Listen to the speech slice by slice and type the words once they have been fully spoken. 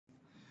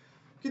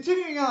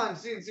Continuing on,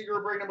 CNC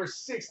group break number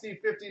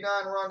 6059.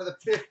 We're on to the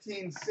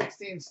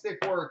 15-16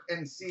 Stickwork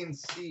and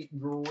CNC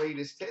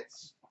greatest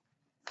hits.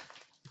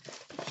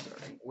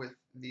 Starting with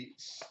the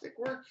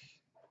Stickwork.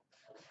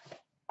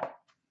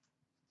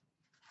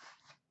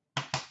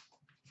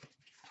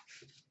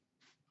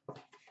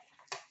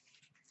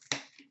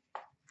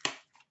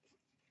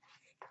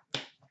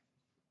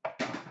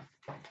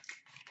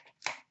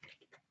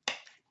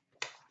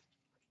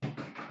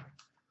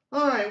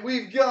 All right,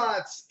 we've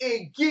got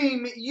a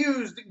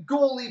game-used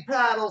goalie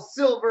paddle,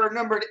 silver,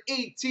 numbered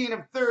 18 of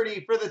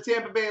 30 for the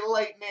Tampa Bay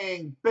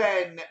Lightning,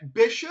 Ben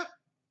Bishop.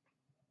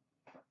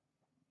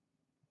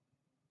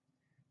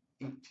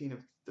 18 of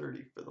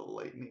 30 for the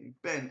Lightning,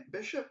 Ben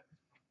Bishop.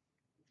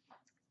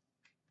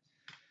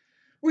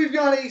 We've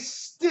got a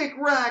stick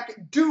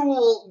rack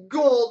dual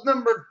gold,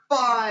 numbered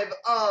 5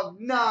 of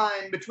 9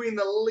 between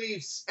the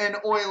Leafs and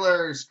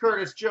Oilers,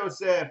 Curtis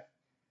Joseph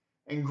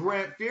and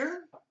Grant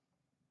Fuhr.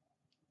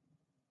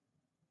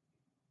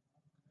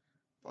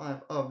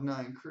 5 of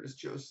 9, Curtis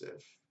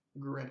Joseph,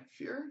 Grant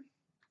Fuhr.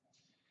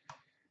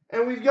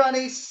 And we've got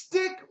a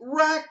stick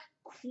rack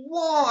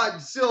quad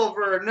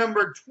silver,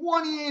 number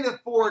 28 of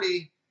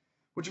 40,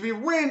 which will be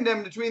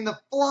random between the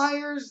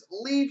Flyers,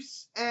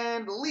 Leafs,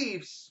 and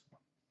Leafs.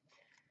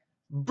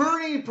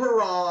 Bernie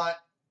Perrant,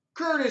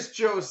 Curtis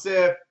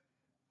Joseph,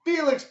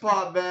 Felix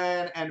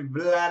Potvin, and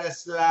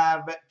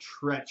Vladislav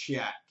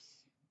Tretiak.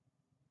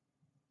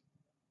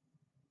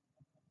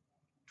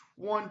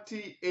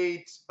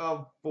 28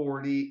 of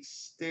 40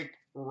 stick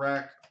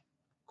rack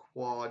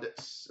quad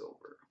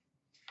silver.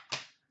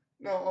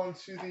 Now on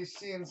to the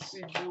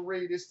CNC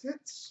greatest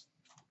hits.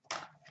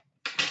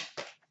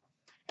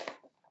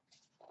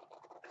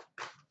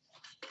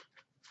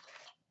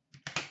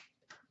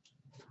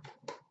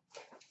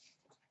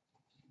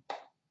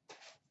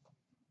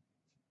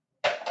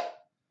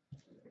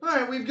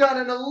 Alright, we've got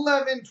an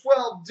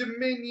 11-12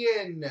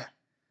 Dominion.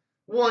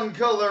 One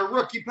color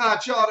rookie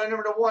patch auto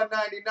number to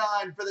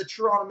 199 for the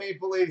Toronto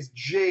Maple Leafs,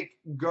 Jake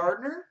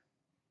Gardiner.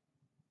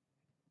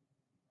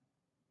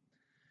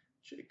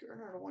 Jake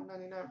Gardiner to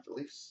 199 for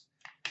Leafs.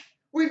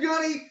 We've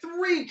got a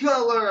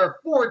 3-color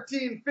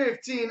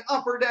 14-15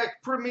 Upper Deck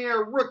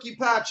Premier rookie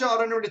patch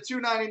auto number to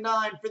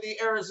 299 for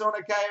the Arizona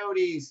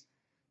Coyotes,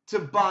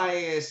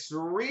 Tobias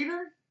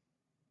Reeder.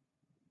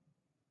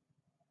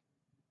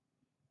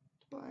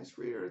 Tobias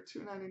Reeder to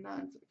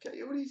 299 for the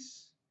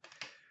Coyotes.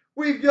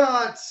 We've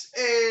got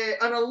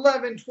an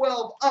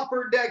 11-12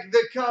 Upper Deck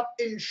The Cup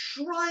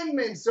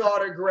Enshrinements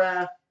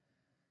autograph,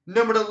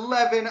 numbered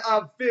 11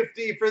 of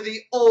 50 for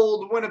the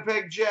old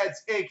Winnipeg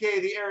Jets,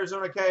 a.k.a. the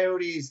Arizona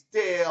Coyotes,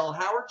 Dale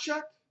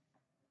Hawerchuk.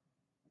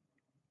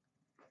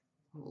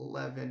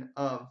 11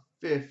 of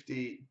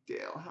 50,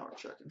 Dale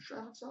Hawerchuk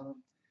Enshrinements auto.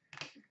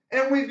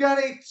 And we've got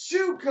a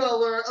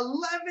 2-color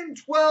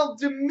 11-12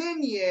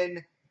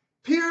 Dominion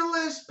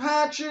Peerless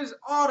Patches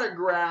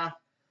autograph,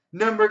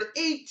 numbered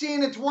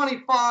 18 of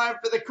 25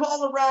 for the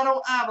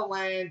Colorado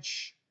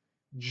Avalanche,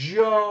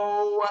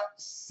 Joe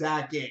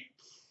Sakic.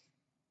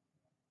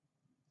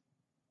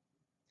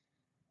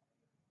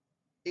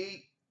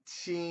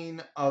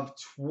 18 of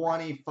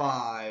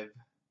 25,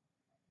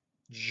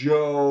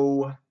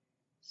 Joe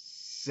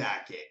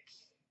Sakic.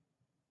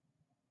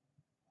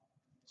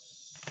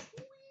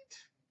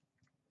 Sweet.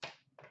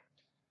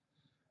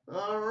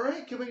 All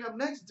right, coming up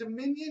next,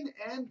 Dominion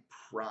and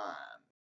Prime.